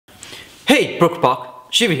Hey,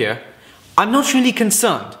 Brookpark, Shiva here. I'm not really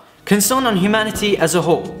concerned on humanity as a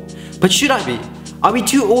whole. But should I be? Are we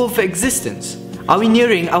too old for existence? Are we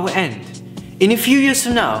nearing our end? In a few years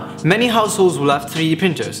from now, many households will have 3D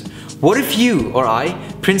printers. What if you or I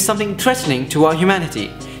print something threatening to our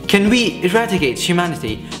humanity? Can we eradicate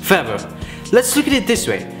humanity forever? Let's look at it this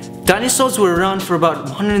way. Dinosaurs were around for about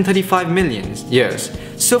 135 million years.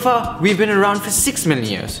 So far, we've been around for 6 million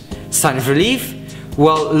years. Sign of relief?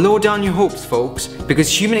 Well, lower down your hopes, folks, because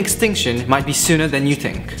human extinction might be sooner than you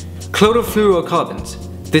think.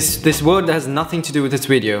 Chlorofluorocarbons. This word has nothing to do with this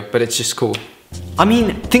video, but it's just cool. I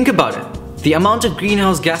mean, think about it. The amount of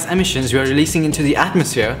greenhouse gas emissions we are releasing into the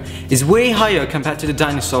atmosphere is way higher compared to the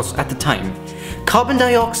dinosaurs at the time. Carbon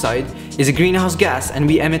dioxide is a greenhouse gas and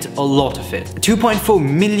we emit a lot of it. 2.4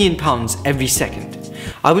 million pounds every second.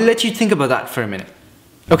 I will let you think about that for a minute.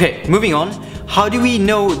 Okay, moving on. How do we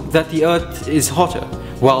know that the Earth is hotter?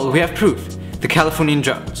 Well, we have proof. The Californian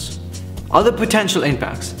droughts. Other potential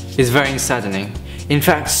impacts is very saddening. In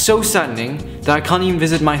fact, so saddening that I can't even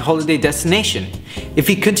visit my holiday destination. If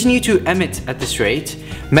we continue to emit at this rate,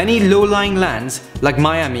 many low-lying lands like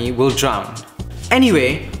Miami will drown.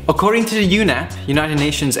 Anyway, according to the UNEP, United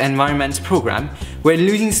Nations Environment Programme, we're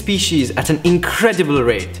losing species at an incredible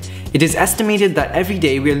rate. It is estimated that every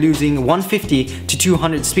day we are losing 150 to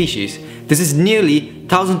 200 species. This is nearly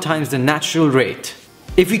 1,000 times the natural rate.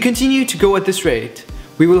 If we continue to go at this rate,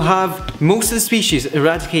 we will have most of the species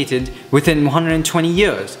eradicated within 120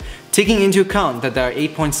 years, taking into account that there are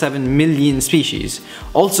 8.7 million species.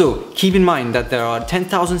 Also, keep in mind that there are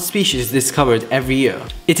 10,000 species discovered every year.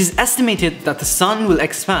 It is estimated that the Sun will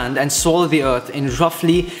expand and swallow the Earth in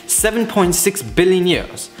roughly 7.6 billion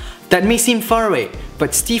years. That may seem far away,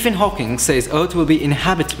 but Stephen Hawking says Earth will be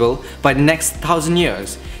inhabitable by the next 1,000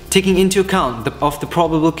 years, taking into account of the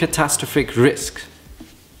probable catastrophic risk.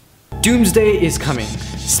 Doomsday is coming.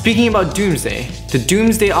 Speaking about doomsday, the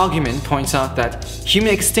doomsday argument points out that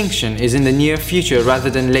human extinction is in the near future rather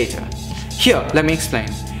than later. Here, let me explain.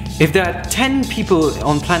 If there are 10 people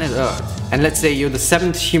on planet Earth, and let's say you're the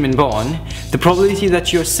 7th human born, the probability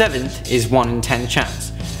that you're 7th is 1 in 10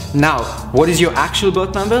 chance. Now, what is your actual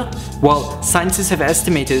birth number? Well, scientists have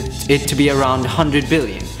estimated it to be around 100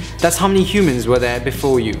 billion. That's how many humans were there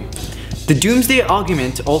before you. The doomsday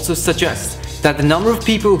argument also suggests that the number of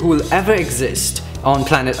people who will ever exist on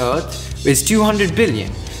planet Earth is 200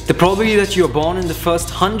 billion. The probability that you are born in the first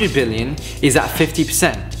 100 billion is at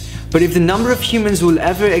 50%. But if the number of humans who will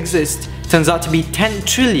ever exist turns out to be 10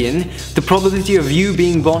 trillion, the probability of you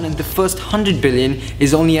being born in the first 100 billion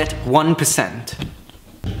is only at 1%.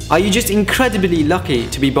 Are you just incredibly lucky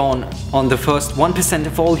to be born on the first 1%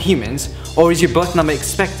 of all humans, or is your birth number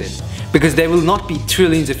expected? Because there will not be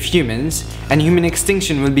trillions of humans, and human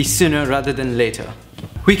extinction will be sooner rather than later.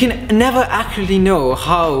 We can never accurately know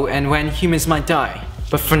how and when humans might die,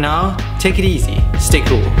 but for now, take it easy, stay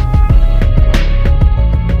cool.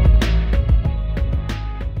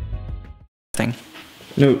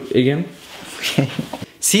 No, again?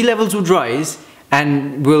 Sea levels would rise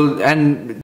and